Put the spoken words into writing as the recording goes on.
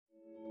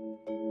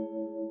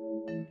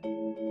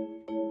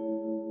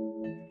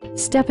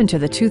Step into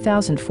the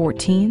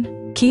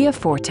 2014 Kia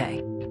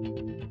Forte.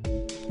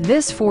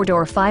 This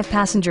four-door,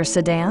 five-passenger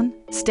sedan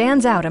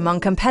stands out among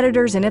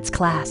competitors in its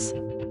class.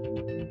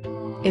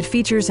 It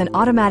features an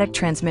automatic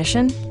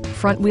transmission,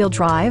 front-wheel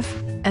drive,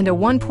 and a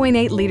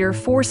 1.8-liter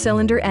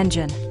four-cylinder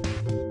engine.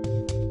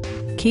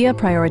 Kia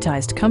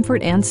prioritized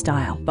comfort and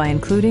style by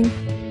including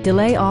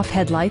delay-off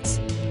headlights,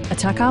 a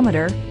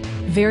tachometer,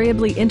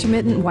 variably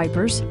intermittent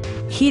wipers,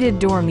 heated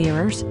door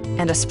mirrors,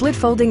 and a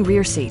split-folding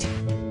rear seat.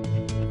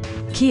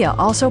 Kia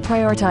also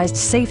prioritized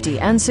safety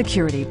and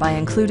security by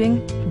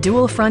including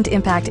dual front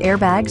impact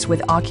airbags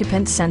with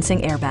occupant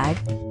sensing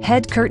airbag,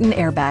 head curtain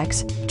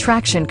airbags,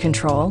 traction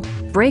control,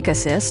 brake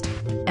assist,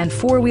 and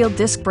four-wheel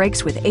disc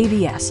brakes with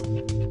ABS.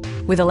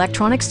 With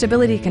electronic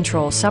stability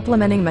control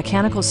supplementing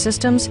mechanical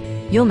systems,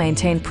 you'll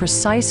maintain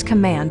precise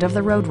command of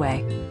the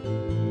roadway.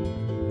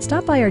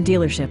 Stop by our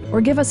dealership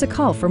or give us a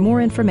call for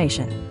more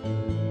information.